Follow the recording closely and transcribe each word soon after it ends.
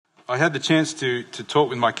I had the chance to talk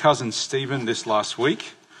with my cousin Stephen this last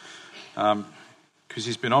week because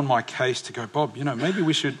he's been on my case to go, Bob, maybe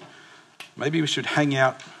we should hang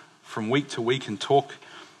out from week to week and talk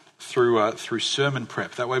through sermon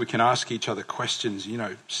prep. That way we can ask each other questions,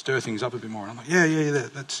 stir things up a bit more. And I'm like, yeah,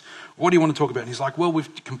 that's, what do you want to talk about? And he's like, well,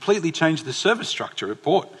 we've completely changed the service structure at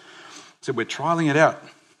Port. So we're trialing it out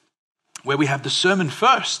where we have the sermon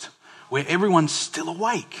first, where everyone's still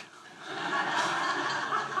awake.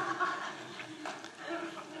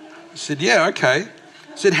 I said, yeah, okay.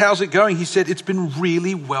 I said, how's it going? He said, it's been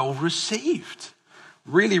really well received.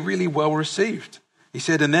 Really, really well received. He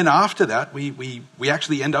said, and then after that, we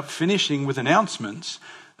actually end up finishing with announcements,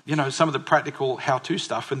 some of the practical how-to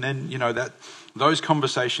stuff, and then, those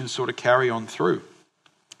conversations sort of carry on through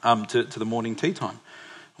to the morning tea time.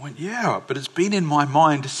 I went, yeah, but it's been in my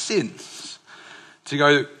mind since to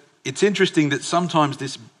go, it's interesting that sometimes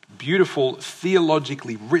this beautiful,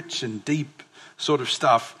 theologically rich and deep sort of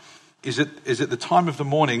stuff is at the time of the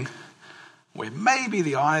morning where maybe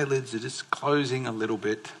the eyelids are just closing a little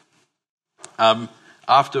bit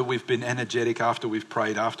after we've been energetic, after we've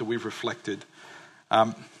prayed, after we've reflected.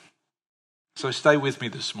 So stay with me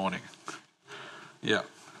this morning. Yeah.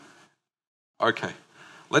 Okay.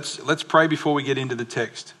 Let's pray before we get into the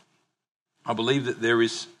text. I believe that there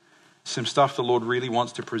is some stuff the Lord really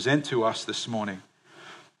wants to present to us this morning.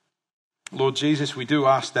 Lord Jesus, we do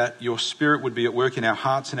ask that your Spirit would be at work in our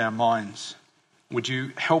hearts and our minds. Would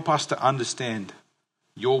you help us to understand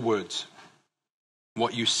your words,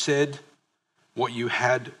 what you said, what you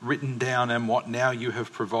had written down, and what now you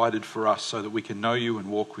have provided for us so that we can know you and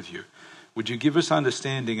walk with you. Would you give us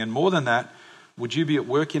understanding? And more than that, would you be at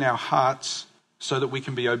work in our hearts so that we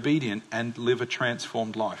can be obedient and live a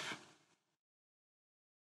transformed life?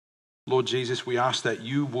 Lord Jesus, we ask that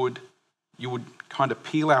you would kind of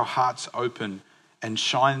peel our hearts open and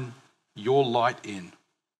shine your light in.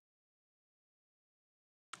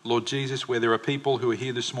 Lord Jesus, where there are people who are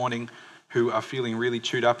here this morning who are feeling really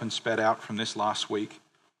chewed up and spat out from this last week,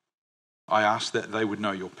 I ask that they would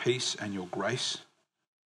know your peace and your grace.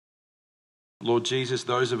 Lord Jesus,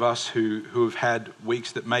 those of us who have had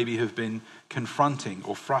weeks that maybe have been confronting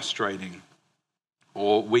or frustrating,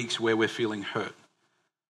 or weeks where we're feeling hurt,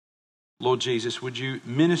 Lord Jesus, would you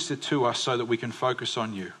minister to us so that we can focus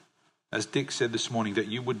on you? As Dick said this morning, that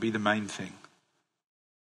you would be the main thing.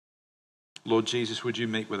 Lord Jesus, would you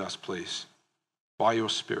meet with us, please, by your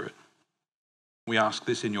Spirit? We ask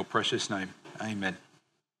this in your precious name. Amen.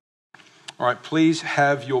 All right, please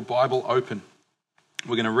have your Bible open.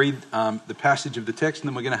 We're going to read the passage of the text, and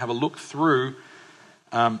then we're going to have a look through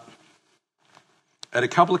at a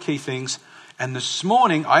couple of key things. And this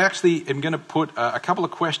morning, I actually am going to put a couple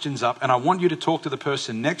of questions up, and I want you to talk to the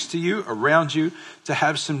person next to you, around you, to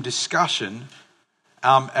have some discussion,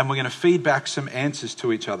 and we're going to feed back some answers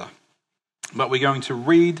to each other. But we're going to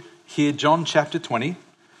read here John chapter 20,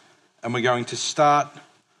 and we're going to start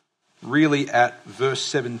really at verse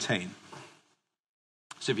 17.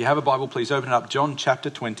 So if you have a Bible, please open it up, John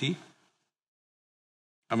chapter 20,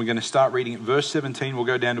 and we're going to start reading at verse 17. We'll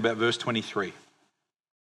go down to about verse 23.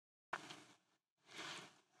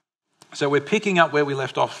 So we're picking up where we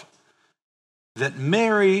left off, that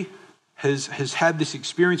Mary has had this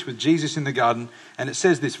experience with Jesus in the garden, and it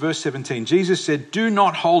says this, verse 17, Jesus said, "Do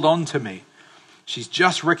not hold on to me." She's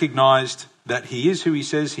just recognized that he is who he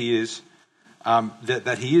says he is,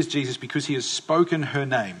 that he is Jesus because he has spoken her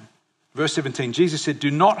name. Verse 17, Jesus said,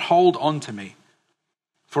 "Do not hold on to me,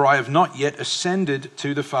 for I have not yet ascended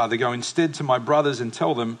to the Father. Go instead to my brothers and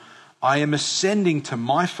tell them, I am ascending to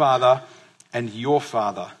my Father and your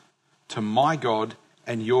Father, to my God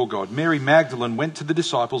and your God." Mary Magdalene went to the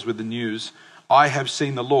disciples with the news, "I have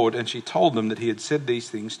seen the Lord," and she told them that he had said these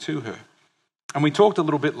things to her. And we talked a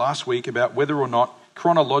little bit last week about whether or not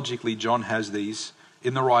chronologically John has these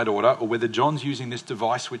in the right order, or whether John's using this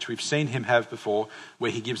device which we've seen him have before,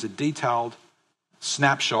 where he gives a detailed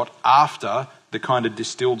snapshot after the kind of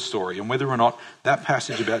distilled story, and whether or not that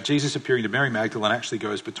passage about Jesus appearing to Mary Magdalene actually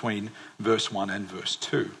goes between verse 1 and verse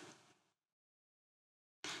 2.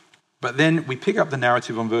 But then we pick up the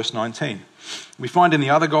narrative on verse 19. We find in the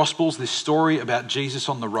other Gospels this story about Jesus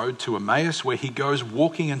on the road to Emmaus, where he goes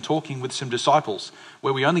walking and talking with some disciples,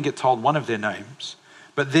 where we only get told one of their names.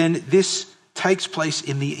 But then this takes place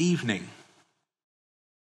in the evening,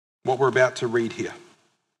 what we're about to read here.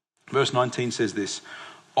 Verse 19 says this,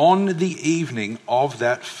 "On the evening of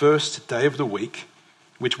that first day of the week,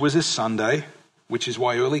 which was a Sunday," which is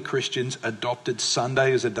why early Christians adopted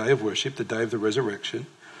Sunday as a day of worship, the day of the resurrection,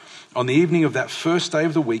 on the evening of that first day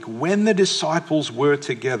of the week, when the disciples were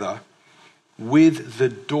together with the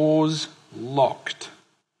doors locked,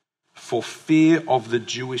 for fear of the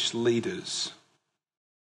Jewish leaders.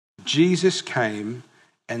 Jesus came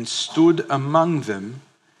and stood among them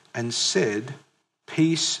and said,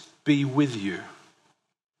 "Peace be with you."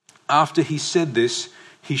 After he said this,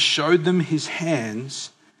 he showed them his hands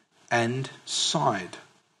and side.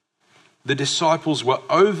 The disciples were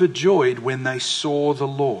overjoyed when they saw the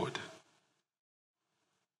Lord.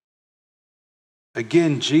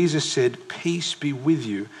 Again, Jesus said, "Peace be with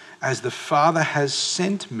you. As the Father has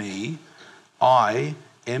sent me, I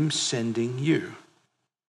am sending you."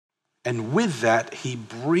 And with that, he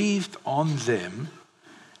breathed on them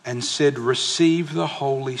and said, "Receive the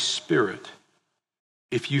Holy Spirit.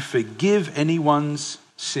 If you forgive anyone's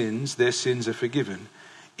sins, their sins are forgiven.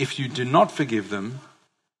 If you do not forgive them,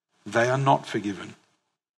 they are not forgiven."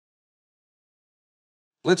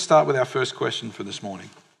 Let's start with our first question for this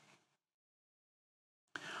morning.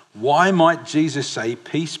 Why might Jesus say,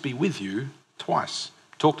 "Peace be with you," twice?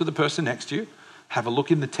 Talk to the person next to you. Have a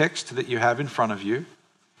look in the text that you have in front of you.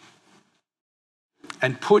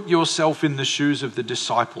 And put yourself in the shoes of the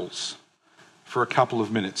disciples for a couple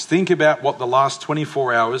of minutes. Think about what the last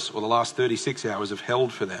 24 hours or the last 36 hours have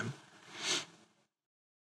held for them.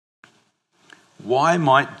 Why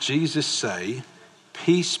might Jesus say,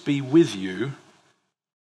 "Peace be with you,"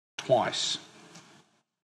 twice?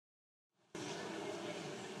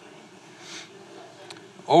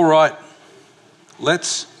 All right,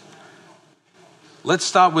 let's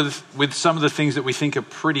start with some of the things that we think are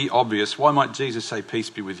pretty obvious. Why might Jesus say, "Peace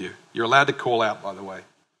be with you"? You're allowed to call out, by the way.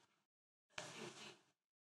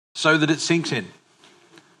 So that it sinks in.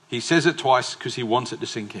 He says it twice because he wants it to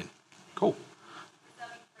sink in. Cool.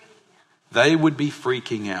 They would be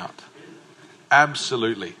freaking out.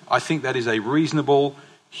 Absolutely. I think that is a reasonable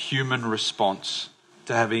human response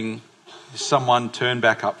to having someone turn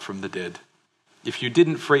back up from the dead. If you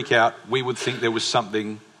didn't freak out, we would think there was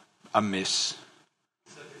something amiss.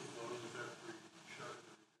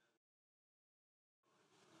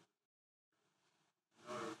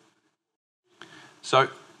 So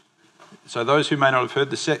those who may not have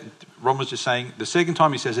heard, Ron was just saying, the second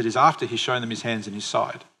time he says it is after he's shown them his hands and his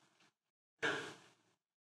side.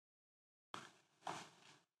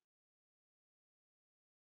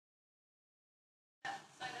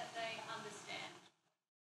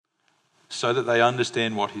 So that they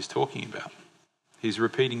understand what he's talking about. He's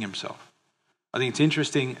repeating himself. I think it's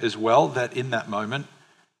interesting as well that in that moment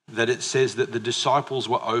that it says that the disciples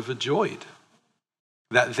were overjoyed.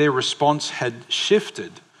 That their response had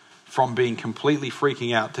shifted from being completely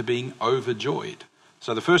freaking out to being overjoyed.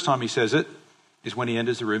 So the first time he says it is when he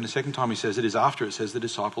enters the room. The second time he says it is after it says the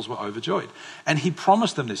disciples were overjoyed. And he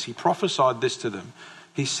promised them this. He prophesied this to them.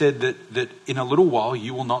 He said that in a little while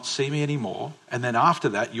you will not see me anymore, and then after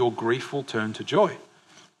that your grief will turn to joy.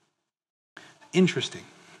 Interesting.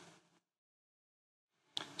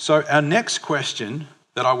 So our next question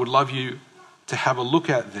that I would love you to have a look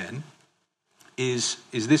at then is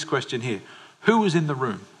this question here. Who was in the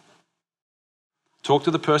room? Talk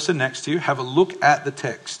to the person next to you. Have a look at the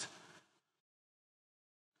text.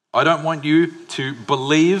 I don't want you to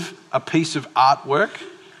believe a piece of artwork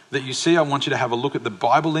that you see. I want you to have a look at the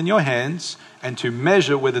Bible in your hands and to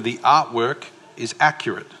measure whether the artwork is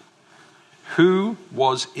accurate. Who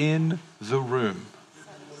was in the room?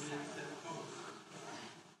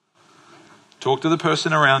 Talk to the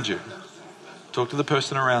person around you. Talk to the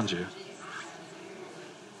person around you.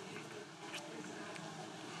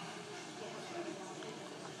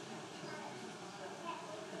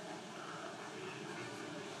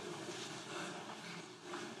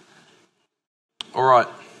 All right.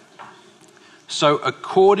 So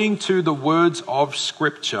according to the words of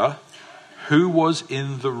Scripture, who was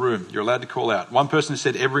in the room? You're allowed to call out. One person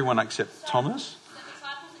said everyone except Thomas.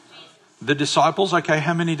 The disciples, okay,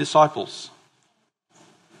 how many disciples?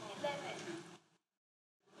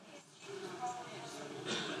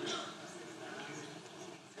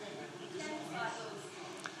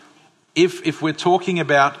 If we're talking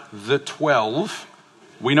about the 12,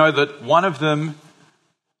 we know that one of them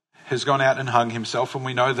has gone out and hung himself, and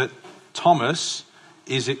we know that Thomas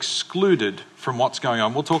is excluded from what's going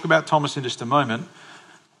on. We'll talk about Thomas in just a moment.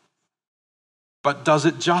 But does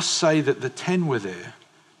it just say that the 10 were there?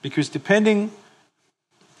 Because depending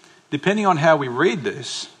on how we read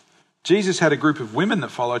this, Jesus had a group of women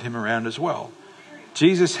that followed him around as well.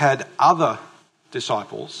 Jesus had other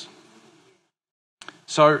disciples.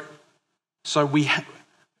 So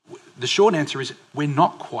the short answer is we're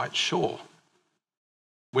not quite sure.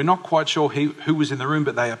 We're not quite sure who was in the room,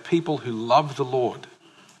 but they are people who love the Lord.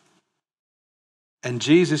 And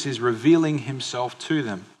Jesus is revealing himself to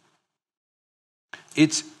them.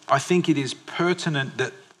 I think it is pertinent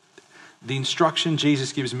the instruction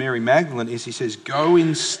Jesus gives Mary Magdalene is he says, go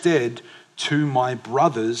instead to my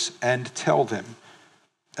brothers and tell them.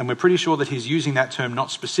 And we're pretty sure that he's using that term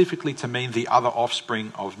not specifically to mean the other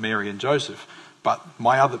offspring of Mary and Joseph, but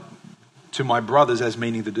to my brothers as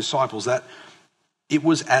meaning the disciples, that it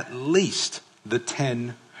was at least the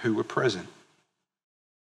 10 who were present.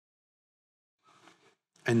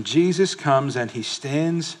 And Jesus comes and he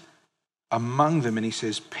stands among them and he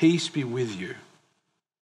says, peace be with you.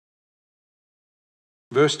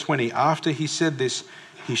 Verse 20, after he said this,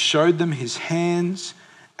 he showed them his hands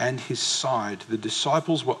and his side. The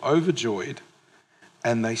disciples were overjoyed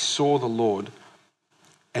and they saw the Lord.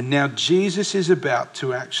 And now Jesus is about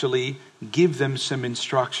to actually give them some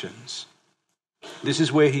instructions. This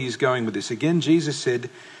is where he is going with this. Again, Jesus said,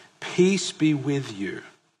 peace be with you.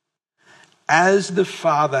 As the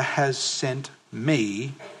Father has sent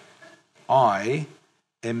me, I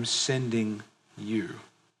am sending you.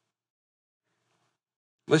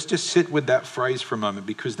 Let's just sit with that phrase for a moment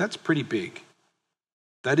because that's pretty big.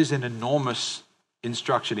 That is an enormous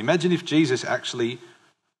instruction. Imagine if Jesus actually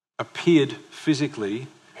appeared physically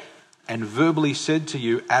and verbally said to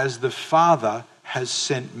you, as the Father has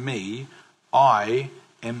sent me, I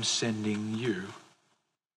am sending you.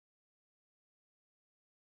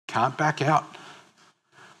 Can't back out.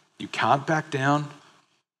 You can't back down.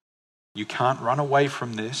 You can't run away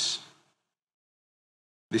from this.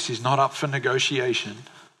 This is not up for negotiation.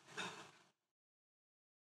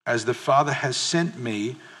 As the Father has sent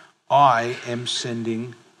me, I am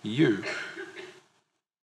sending you.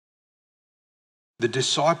 The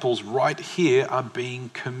disciples right here are being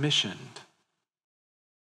commissioned.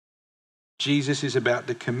 Jesus is about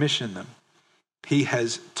to commission them. He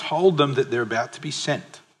has told them that they're about to be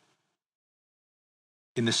sent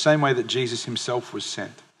in the same way that Jesus himself was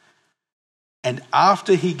sent. And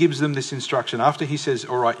after he gives them this instruction, after he says,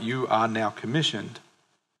 all right, you are now commissioned,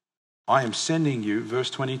 I am sending you, verse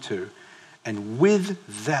 22, and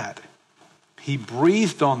with that, he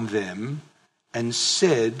breathed on them and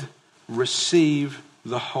said, receive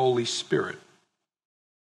the Holy Spirit.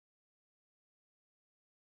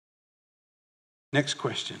 Next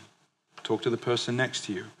question. Talk to the person next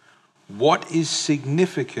to you. What is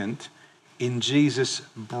significant in Jesus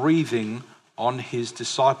breathing on his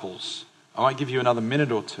disciples? I might give you another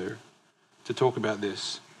minute or two to talk about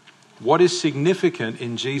this. What is significant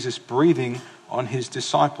in Jesus breathing on his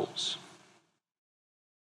disciples?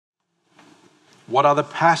 What other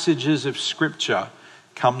passages of Scripture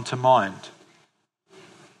come to mind?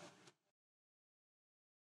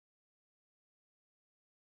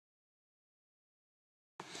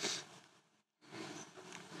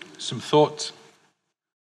 Some thoughts.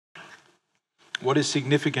 What is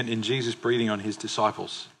significant in Jesus breathing on his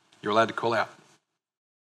disciples? You're allowed to call out.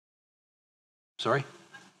 Sorry?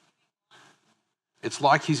 It's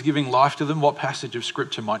like he's giving life to them. What passage of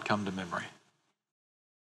Scripture might come to memory?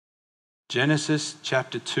 Genesis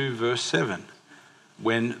chapter 2, verse 7.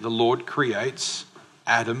 When the Lord creates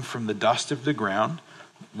Adam from the dust of the ground,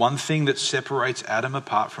 one thing that separates Adam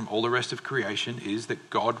apart from all the rest of creation is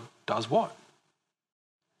that God does what?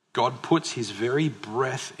 God puts his very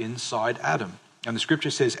breath inside Adam. And the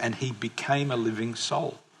Scripture says, and he became a living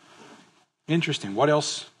soul. Interesting. What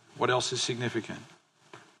else is significant?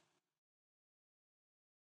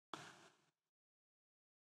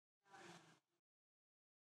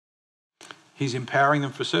 He's empowering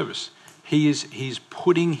them for service. He's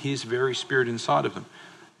putting his very Spirit inside of them.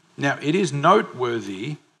 Now, it is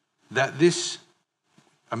noteworthy that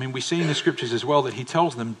we see in the Scriptures as well that he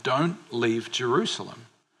tells them, don't leave Jerusalem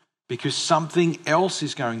because something else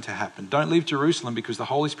is going to happen. Don't leave Jerusalem because the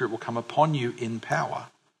Holy Spirit will come upon you in power.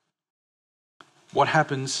 What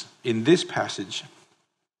happens in this passage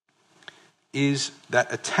is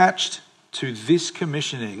that attached to this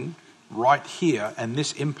commissioning right here and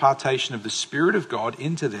this impartation of the Spirit of God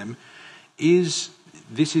into them is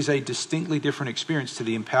a distinctly different experience to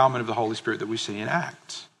the empowerment of the Holy Spirit that we see in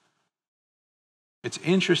Acts. It's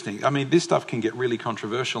interesting. This stuff can get really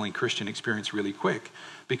controversial in Christian experience really quick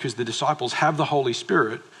because the disciples have the Holy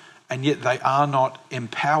Spirit and yet they are not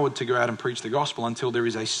empowered to go out and preach the gospel until there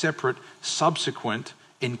is a separate, subsequent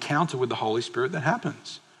encounter with the Holy Spirit that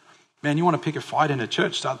happens. Man, you want to pick a fight in a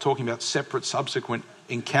church, start talking about separate, subsequent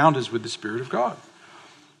encounters with the Spirit of God.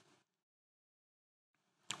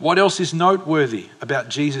 What else is noteworthy about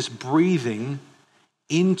Jesus breathing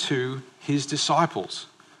into his disciples?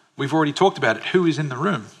 We've already talked about it. Who is in the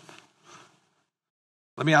room?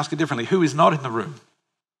 Let me ask it differently. Who is not in the room?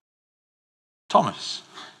 Thomas.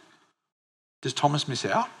 Does Thomas miss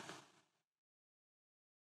out?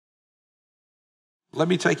 Let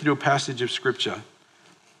me take you to a passage of Scripture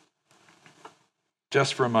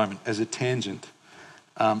just for a moment as a tangent.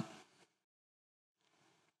 Turn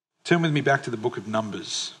with me back to the book of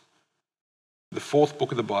Numbers, the fourth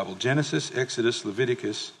book of the Bible. Genesis, Exodus,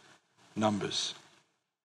 Leviticus, Numbers.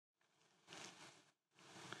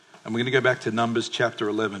 And we're going to go back to Numbers chapter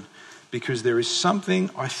 11 because there is something,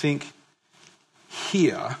 I think,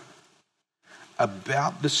 here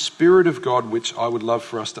about the Spirit of God which I would love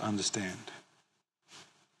for us to understand.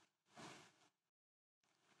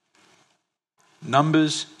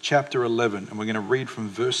 Numbers chapter 11, and we're going to read from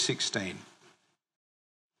verse 16.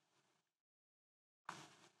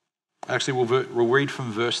 Actually, we'll read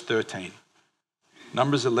from verse 13.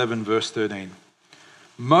 Numbers 11, verse 13.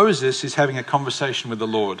 Moses is having a conversation with the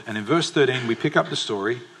Lord. And in verse 13, we pick up the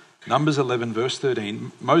story. Numbers 11, verse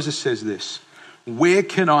 13. Moses says this, "Where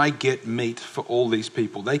can I get meat for all these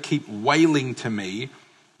people? They keep wailing to me,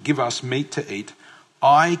 'Give us meat to eat.'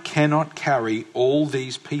 I cannot carry all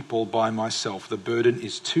these people by myself. The burden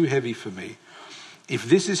is too heavy for me. If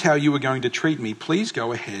this is how you are going to treat me, please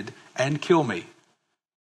go ahead and kill me."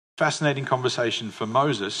 Fascinating conversation for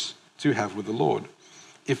Moses to have with the Lord.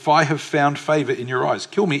 "If I have found favor in your eyes,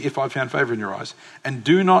 kill me if I've found favor in your eyes, and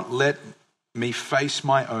do not let me face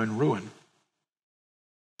my own ruin."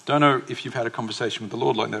 Don't know if you've had a conversation with the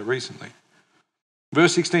Lord like that recently.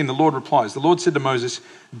 Verse 16, the Lord replies, "The Lord said to Moses,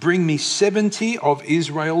 bring me 70 of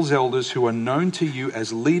Israel's elders who are known to you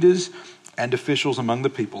as leaders and officials among the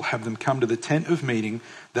people. Have them come to the tent of meeting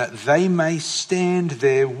that they may stand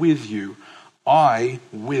there with you. I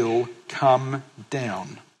will come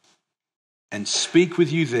down and speak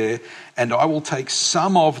with you there, and I will take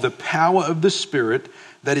some of the power of the Spirit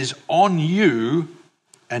that is on you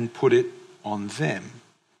and put it on them.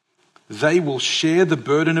 They will share the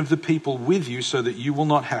burden of the people with you so that you will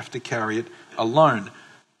not have to carry it alone."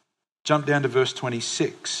 Jump down to verse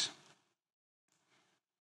 26.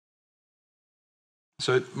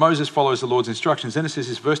 So Moses follows the Lord's instructions. Then it says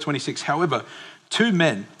this, verse 26, "However, 2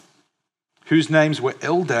 men whose names were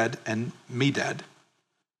Eldad and Medad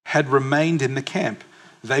had remained in the camp.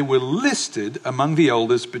 They were listed among the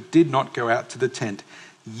elders but did not go out to the tent.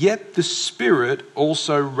 Yet the Spirit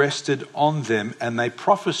also rested on them, and they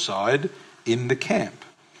prophesied in the camp.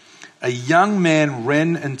 A young man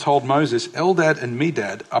ran and told Moses, 'Eldad and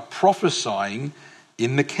Medad are prophesying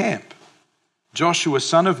in the camp.' Joshua,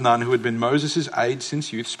 son of Nun, who had been Moses' aide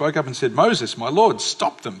since youth, spoke up and said, 'Moses, my Lord,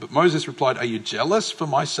 stop them.' But Moses replied, 'Are you jealous for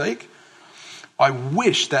my sake? I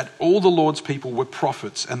wish that all the Lord's people were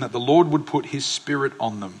prophets and that the Lord would put his Spirit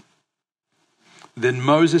on them.' Then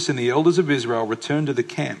Moses and the elders of Israel returned to the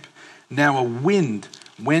camp. Now a wind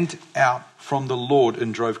went out from the Lord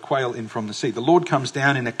and drove quail in from the sea. The Lord comes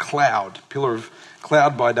down in a cloud, pillar of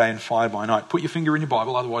cloud by day and fire by night." Put your finger in your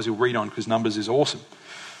Bible, otherwise you'll read on because Numbers is awesome.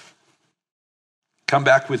 Come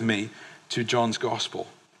back with me to John's Gospel.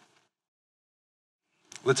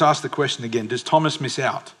 Let's ask the question again. Does Thomas miss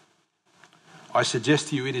out? I suggest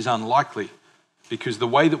to you it is unlikely, because the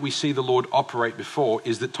way that we see the Lord operate before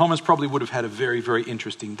is that Thomas probably would have had a very, very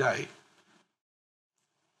interesting day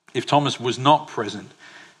if Thomas was not present.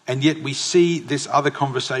 And yet we see this other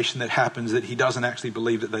conversation that happens that he doesn't actually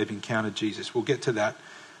believe that they've encountered Jesus. We'll get to that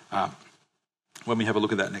when we have a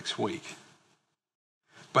look at that next week.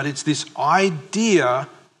 But it's this idea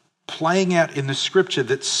playing out in the scripture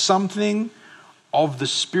that something of the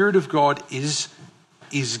Spirit of God is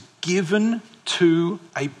given to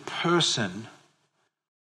a person.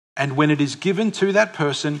 And when it is given to that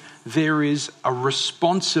person, there is a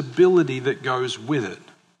responsibility that goes with it.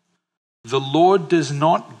 The Lord does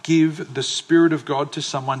not give the Spirit of God to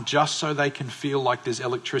someone just so they can feel like there's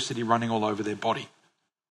electricity running all over their body.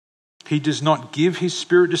 He does not give his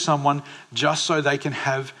Spirit to someone just so they can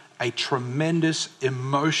have a tremendous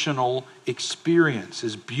emotional experience,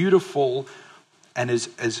 as beautiful and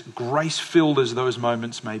as grace-filled as those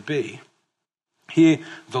moments may be. Here,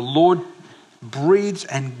 the Lord breathes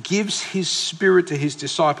and gives his Spirit to his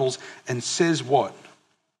disciples and says what?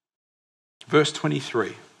 Verse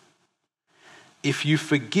 23. "If you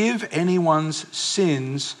forgive anyone's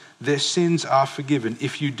sins, their sins are forgiven.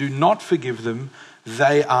 If you do not forgive them,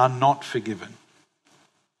 they are not forgiven."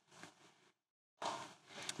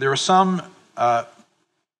 There are some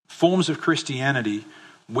forms of Christianity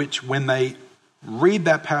which, when they read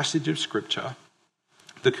that passage of Scripture,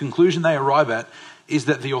 the conclusion they arrive at is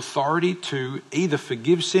that the authority to either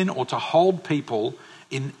forgive sin or to hold people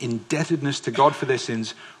in indebtedness to God for their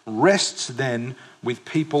sins rests then with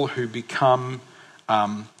people who become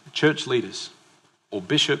church leaders or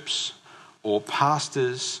bishops or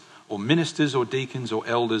pastors or ministers or deacons or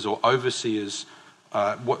elders or overseers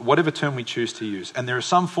whatever term we choose to use. And there are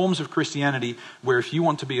some forms of Christianity where if you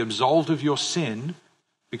want to be absolved of your sin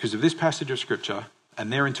because of this passage of Scripture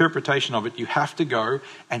and their interpretation of it, you have to go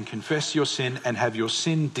and confess your sin and have your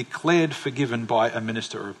sin declared forgiven by a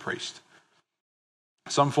minister or a priest.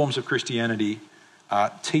 Some forms of Christianity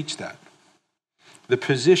teach that. The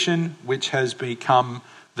position which has become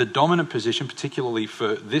the dominant position, particularly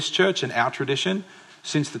for this church and our tradition,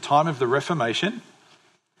 since the time of the Reformation,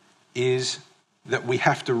 is that we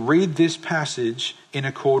have to read this passage in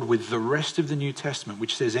accord with the rest of the New Testament,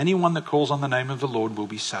 which says anyone that calls on the name of the Lord will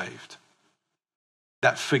be saved.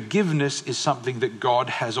 That forgiveness is something that God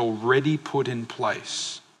has already put in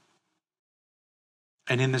place.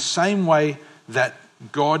 And in the same way that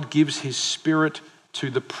God gives his Spirit to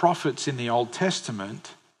the prophets in the Old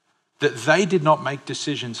Testament, that they did not make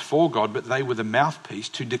decisions for God, but they were the mouthpiece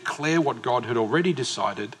to declare what God had already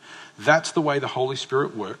decided. That's the way the Holy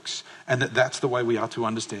Spirit works, and that's the way we are to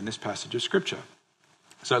understand this passage of Scripture.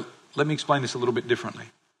 So let me explain this a little bit differently.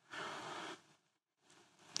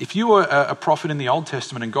 If you were a prophet in the Old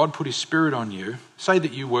Testament and God put his Spirit on you, say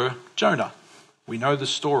that you were Jonah. We know the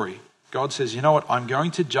story. God says, you know what, I'm going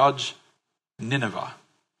to judge Nineveh.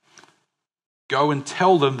 Go and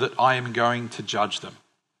tell them that I am going to judge them.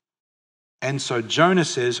 And so Jonah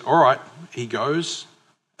says, all right, he goes.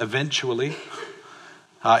 Eventually,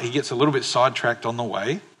 he gets a little bit sidetracked on the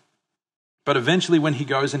way. But eventually when he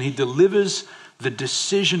goes and he delivers the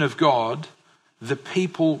decision of God, the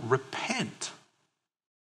people repent.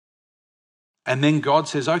 And then God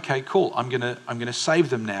says, okay, cool, I'm going to save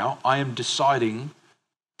them now. I am deciding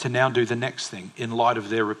to now do the next thing in light of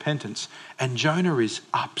their repentance. And Jonah is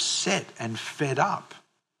upset and fed up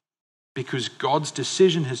because God's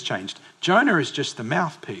decision has changed. Jonah is just the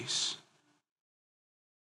mouthpiece.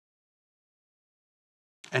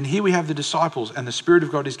 And here we have the disciples, and the Spirit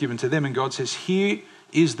of God is given to them, and God says, here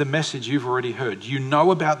is the message you've already heard. You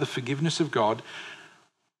know about the forgiveness of God.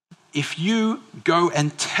 If you go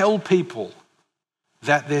and tell people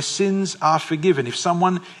that their sins are forgiven, if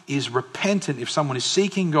someone is repentant, if someone is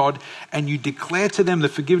seeking God, and you declare to them the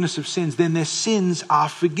forgiveness of sins, then their sins are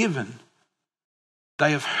forgiven.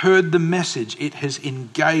 They have heard the message. It has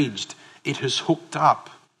engaged. It has hooked up.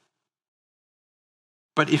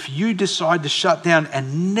 But if you decide to shut down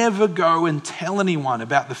and never go and tell anyone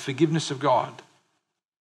about the forgiveness of God,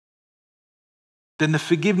 then the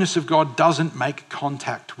forgiveness of God doesn't make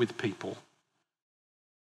contact with people.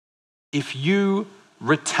 If you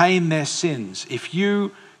retain their sins, if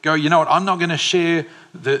you go, you know what, I'm not going to share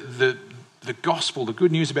the gospel, the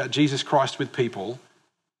good news about Jesus Christ with people,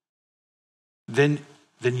 then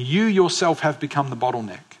you yourself have become the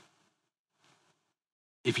bottleneck.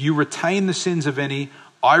 If you retain the sins of any,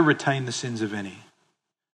 I retain the sins of any.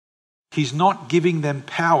 He's not giving them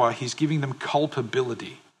power, he's giving them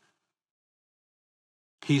culpability.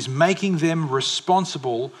 He's making them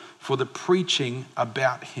responsible for the preaching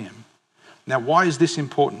about him. Now, why is this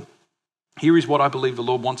important? Here is what I believe the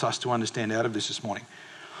Lord wants us to understand out of this morning.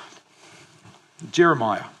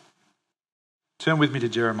 Jeremiah. Turn with me to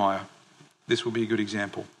Jeremiah. This will be a good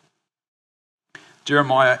example.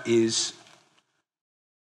 Jeremiah is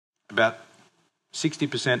about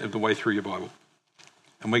 60% of the way through your Bible.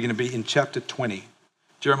 And we're going to be in chapter 20.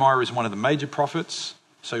 Jeremiah is one of the major prophets,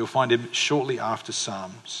 so you'll find him shortly after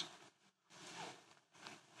Psalms.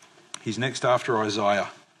 He's next after Isaiah.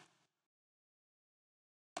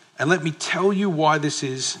 And let me tell you why this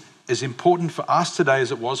is as important for us today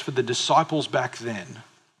as it was for the disciples back then.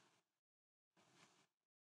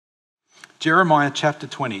 Jeremiah chapter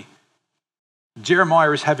 20.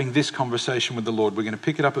 Jeremiah is having this conversation with the Lord. We're going to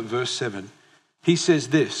pick it up at verse 7. He says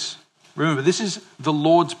this. Remember, this is the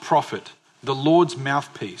Lord's prophet, the Lord's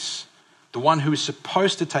mouthpiece, the one who is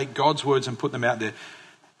supposed to take God's words and put them out there.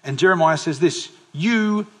 And Jeremiah says this,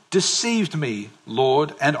 you deceived me,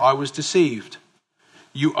 Lord, and I was deceived.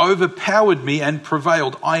 You overpowered me and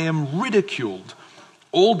prevailed. I am ridiculed.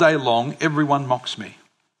 All day long, everyone mocks me.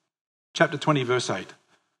 Chapter 20, verse 8.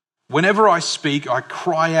 Whenever I speak, I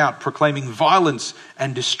cry out, proclaiming violence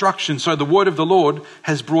and destruction. So the word of the Lord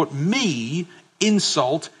has brought me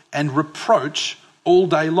insult and reproach all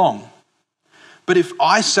day long. But if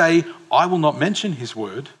I say, I will not mention his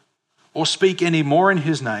word or speak any more in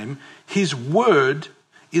his name, his word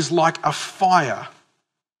is like a fire.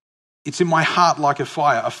 It's in my heart like a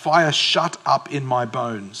fire shut up in my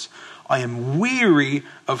bones. I am weary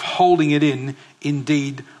of holding it in.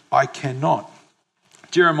 Indeed, I cannot.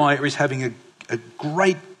 Jeremiah is having a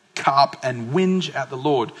great carp and whinge at the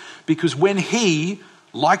Lord, because when he,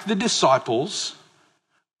 like the disciples,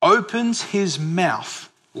 opens his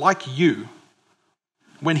mouth, like you,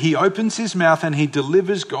 when he opens his mouth and he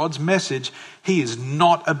delivers God's message, he is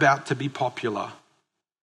not about to be popular.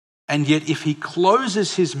 And yet if he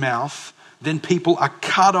closes his mouth, then people are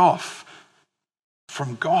cut off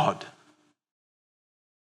from God.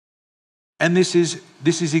 And this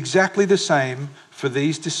is exactly the same for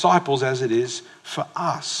these disciples as it is for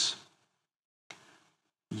us.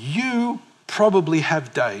 You probably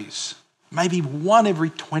have days, maybe one every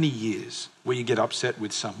 20 years, where you get upset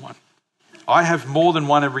with someone. I have more than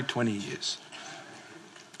one every 20 years.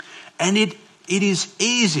 And it is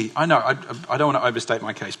easy. I know, I don't want to overstate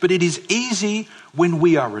my case, but it is easy when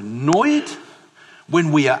we are annoyed,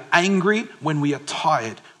 when we are angry, when we are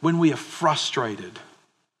tired, when we are frustrated,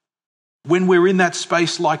 when we're in that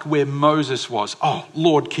space like where Moses was. Oh,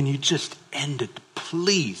 Lord, can you just end it?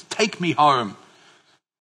 Please, take me home.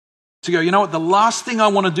 To go, you know what, the last thing I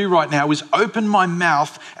want to do right now is open my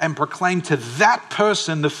mouth and proclaim to that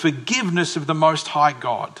person the forgiveness of the Most High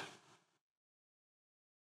God.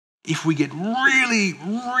 If we get really,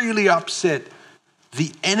 really upset,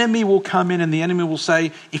 the enemy will come in and the enemy will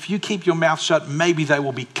say, if you keep your mouth shut, maybe they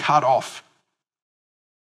will be cut off.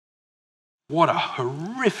 What a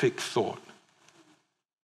horrific thought.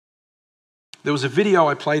 There was a video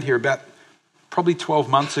I played here about probably 12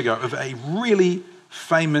 months ago of a really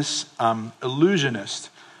famous illusionist,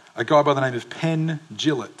 a guy by the name of Penn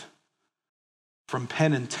Jillette from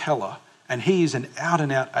Penn and Teller. And he is an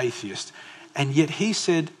out-and-out atheist. And yet he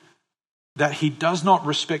said that he does not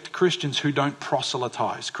respect Christians who don't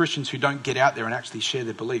proselytize, Christians who don't get out there and actually share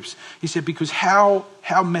their beliefs. He said, because how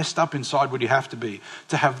messed up inside would you have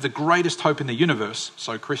to have the greatest hope in the universe,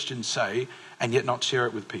 so Christians say, and yet not share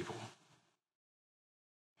it with people?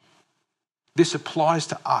 This applies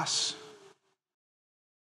to us.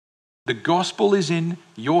 The gospel is in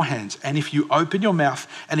your hands. And if you open your mouth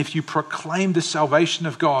and if you proclaim the salvation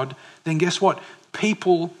of God, then guess what?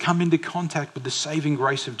 People come into contact with the saving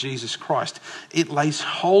grace of Jesus Christ. It lays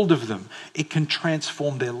hold of them. It can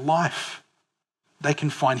transform their life. They can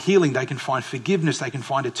find healing. They can find forgiveness. They can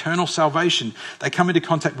find eternal salvation. They come into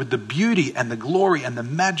contact with the beauty and the glory and the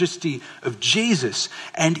majesty of Jesus.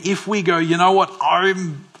 And if we go, you know what? I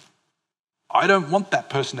don't want that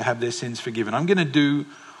person to have their sins forgiven. I'm going to do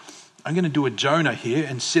a Jonah here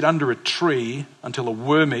and sit under a tree until a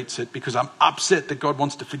worm eats it because I'm upset that God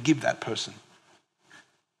wants to forgive that person.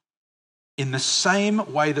 In the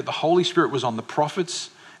same way that the Holy Spirit was on the prophets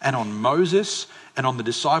and on Moses and on the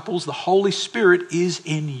disciples, the Holy Spirit is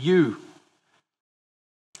in you.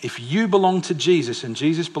 If you belong to Jesus and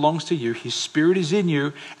Jesus belongs to you, his Spirit is in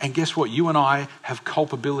you, and guess what? You and I have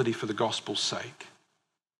culpability for the gospel's sake.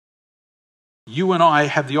 You and I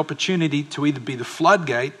have the opportunity to either be the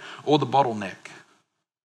floodgate or the bottleneck.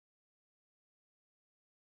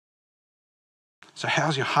 So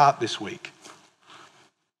how's your heart this week?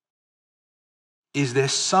 Is there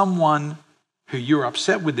someone who you're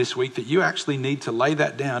upset with this week that you actually need to lay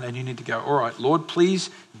that down and you need to go, all right, Lord, please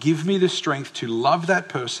give me the strength to love that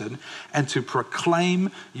person and to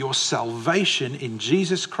proclaim your salvation in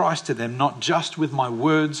Jesus Christ to them, not just with my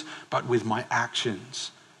words, but with my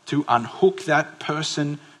actions. To unhook that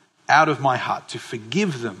person out of my heart, to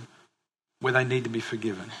forgive them where they need to be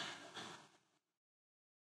forgiven.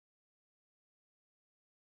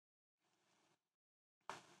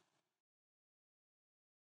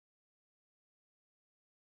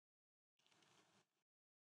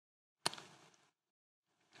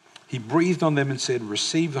 He breathed on them and said,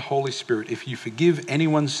 receive the Holy Spirit. If you forgive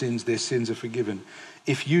anyone's sins, their sins are forgiven.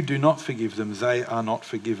 If you do not forgive them, they are not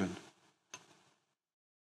forgiven.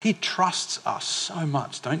 He trusts us so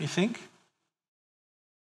much, don't you think?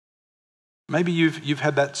 Maybe you've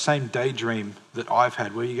had that same daydream that I've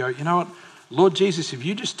had where you go, you know what, Lord Jesus, if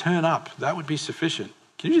you just turn up, that would be sufficient.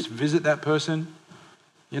 Can you just visit that person?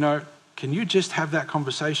 You know, can you just have that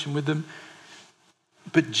conversation with them?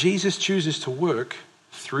 But Jesus chooses to work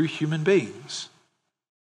through human beings,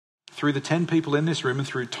 through the 10 people in this room and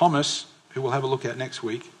through Thomas, who we'll have a look at next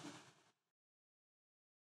week.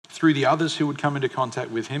 Through the others who would come into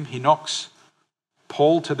contact with him. He knocks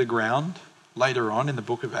Paul to the ground later on in the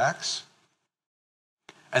book of Acts.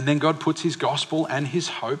 And then God puts his gospel and his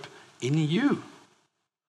hope in you.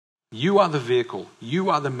 You are the vehicle. You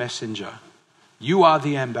are the messenger. You are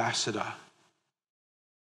the ambassador.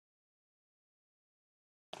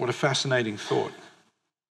 What a fascinating thought.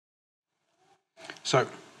 So,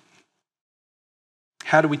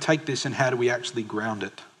 how do we take this and how do we actually ground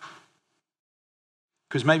it?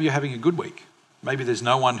 Because maybe you're having a good week. Maybe there's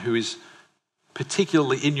no one who is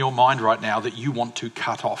particularly in your mind right now that you want to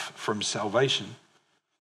cut off from salvation.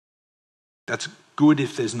 That's good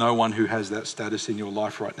if there's no one who has that status in your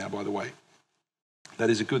life right now, by the way. That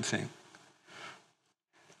is a good thing.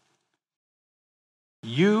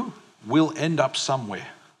 You will end up somewhere.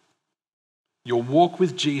 Your walk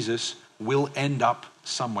with Jesus will end up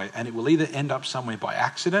somewhere, and it will either end up somewhere by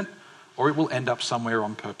accident or it will end up somewhere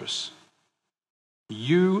on purpose.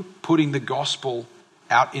 You putting the gospel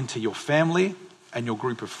out into your family and your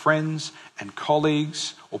group of friends and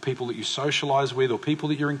colleagues or people that you socialize with or people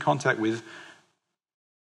that you're in contact with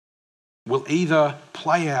will either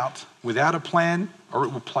play out without a plan or it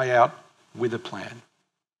will play out with a plan.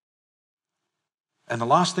 And the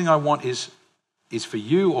last thing I want is for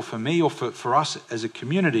you or for me or for us as a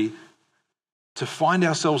community to find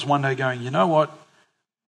ourselves one day going, you know what?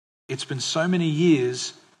 It's been so many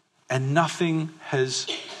years and nothing has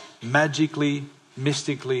magically,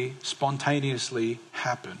 mystically, spontaneously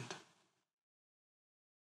happened.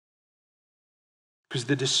 Because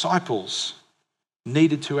the disciples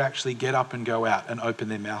needed to actually get up and go out and open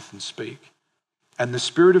their mouth and speak. And the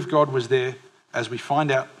Spirit of God was there, as we find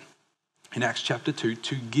out in Acts chapter 2,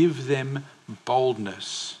 to give them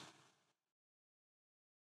boldness.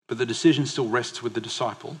 But the decision still rests with the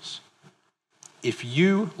disciples. If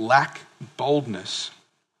you lack boldness,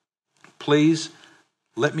 please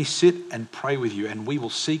let me sit and pray with you, and we will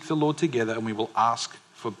seek the Lord together and we will ask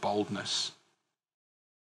for boldness.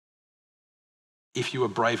 If you are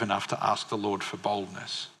brave enough to ask the Lord for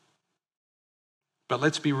boldness. But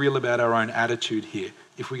let's be real about our own attitude here.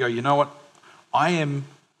 If we go, you know what,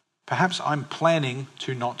 perhaps I'm planning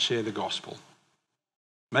to not share the gospel.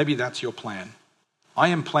 Maybe that's your plan. I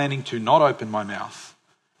am planning to not open my mouth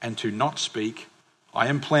and to not speak. I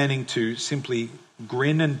am planning to simply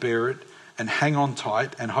grin and bear it and hang on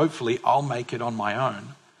tight, and hopefully I'll make it on my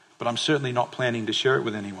own. But I'm certainly not planning to share it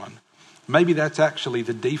with anyone. Maybe that's actually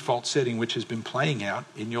the default setting which has been playing out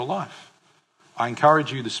in your life. I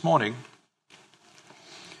encourage you this morning,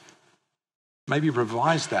 maybe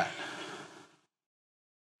revise that.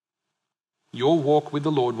 Your walk with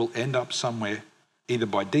the Lord will end up somewhere, either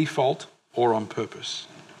by default or on purpose.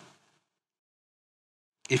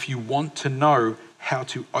 If you want to know how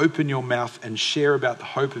to open your mouth and share about the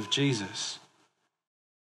hope of Jesus,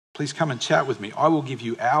 please come and chat with me. I will give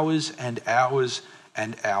you hours and hours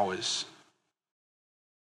and hours.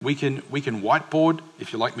 We can whiteboard.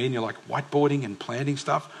 If you're like me and you're like whiteboarding and planning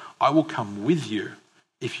stuff, I will come with you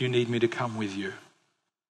if you need me to come with you.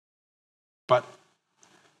 But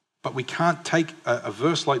we can't take a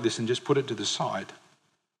verse like this and just put it to the side.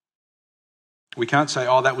 We can't say,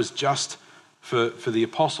 oh, that was just for the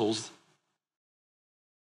apostles,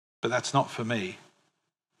 but that's not for me.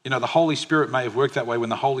 You know, the Holy Spirit may have worked that way when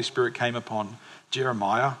the Holy Spirit came upon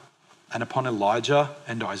Jeremiah and upon Elijah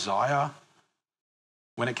and Isaiah,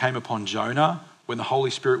 when it came upon Jonah, when the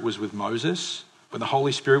Holy Spirit was with Moses, when the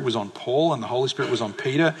Holy Spirit was on Paul and the Holy Spirit was on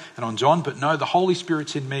Peter and on John. But no, the Holy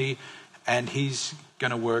Spirit's in me and he's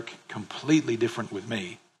going to work completely different with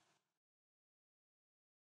me.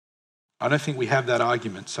 I don't think we have that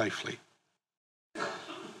argument safely.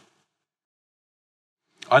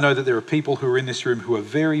 I know that there are people who are in this room who are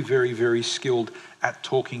very, very, very skilled at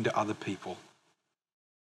talking to other people.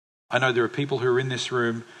 I know there are people who are in this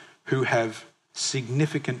room who have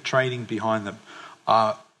significant training behind them.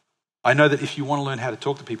 I know that if you want to learn how to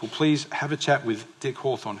talk to people, please have a chat with Dick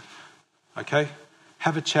Hawthorne. Okay?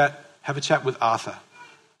 Have a chat with Arthur.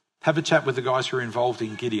 Have a chat with the guys who are involved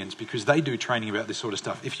in Gideon's, because they do training about this sort of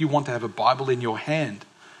stuff. If you want to have a Bible in your hand,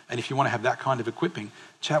 and if you want to have that kind of equipping,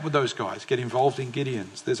 chat with those guys. Get involved in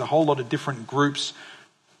Gideon's. There's a whole lot of different groups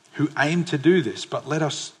who aim to do this, but let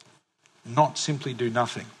us not simply do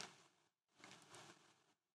nothing.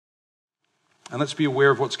 And let's be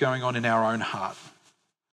aware of what's going on in our own heart.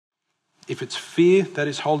 If it's fear that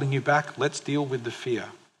is holding you back, let's deal with the fear.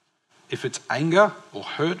 If it's anger or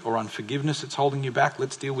hurt or unforgiveness that's holding you back,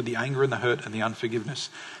 let's deal with the anger and the hurt and the unforgiveness.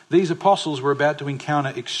 These apostles were about to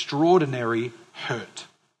encounter extraordinary hurt.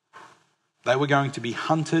 They were going to be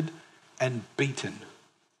hunted and beaten.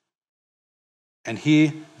 And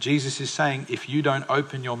here Jesus is saying, if you don't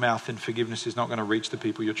open your mouth, then forgiveness is not going to reach the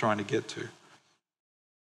people you're trying to get to.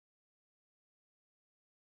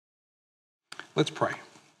 Let's pray.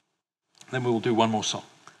 Then we will do one more song.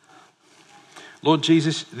 Lord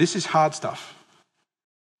Jesus, this is hard stuff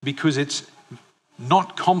because it's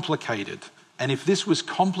not complicated. And if this was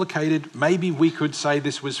complicated, maybe we could say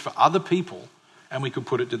this was for other people and we could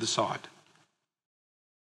put it to the side.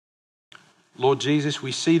 Lord Jesus,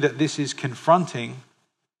 we see that this is confronting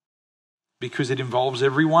because it involves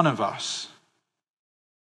every one of us.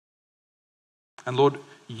 And Lord,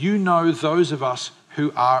 you know those of us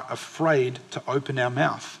who are afraid to open our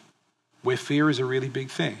mouth, where fear is a really big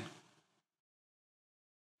thing.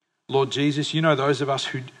 Lord Jesus, you know those of us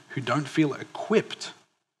who don't feel equipped.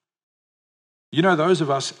 You know those of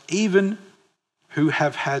us even who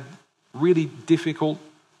have had really difficult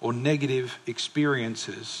or negative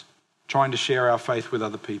experiences trying to share our faith with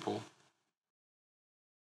other people.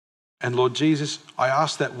 And Lord Jesus, I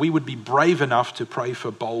ask that we would be brave enough to pray for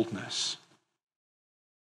boldness.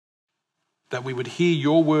 That we would hear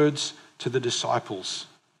your words to the disciples.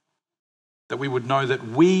 That we would know that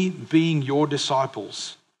we, being your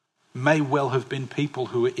disciples, may well have been people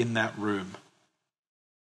who were in that room.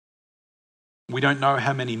 We don't know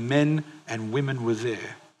how many men and women were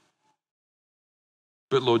there.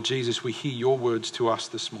 But Lord Jesus, we hear your words to us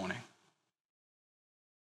this morning.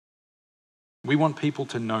 We want people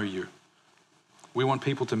to know you. We want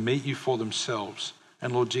people to meet you for themselves.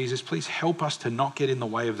 And Lord Jesus, please help us to not get in the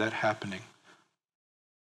way of that happening.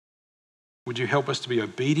 Would you help us to be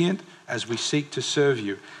obedient as we seek to serve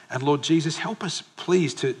you? And Lord Jesus, help us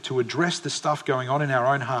please to address the stuff going on in our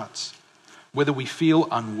own hearts. Whether we feel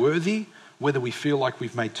unworthy, whether we feel like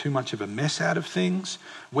we've made too much of a mess out of things,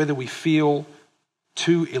 whether we feel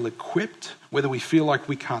too ill-equipped, whether we feel like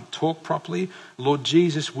we can't talk properly. Lord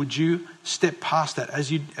Jesus, would you step past that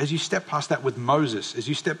as you step past that with Moses, as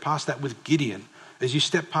you step past that with Gideon, as you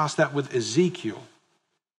step past that with Ezekiel.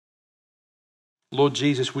 Lord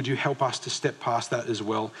Jesus, would you help us to step past that as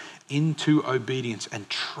well into obedience and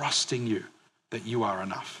trusting you that you are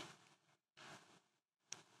enough.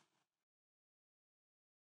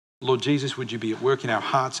 Lord Jesus, would you be at work in our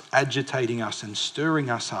hearts, agitating us and stirring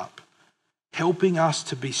us up, helping us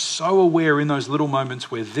to be so aware in those little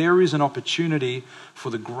moments where there is an opportunity for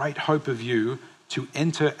the great hope of you to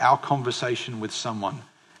enter our conversation with someone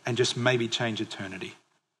and just maybe change eternity.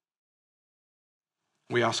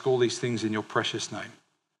 We ask all these things in your precious name.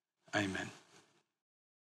 Amen.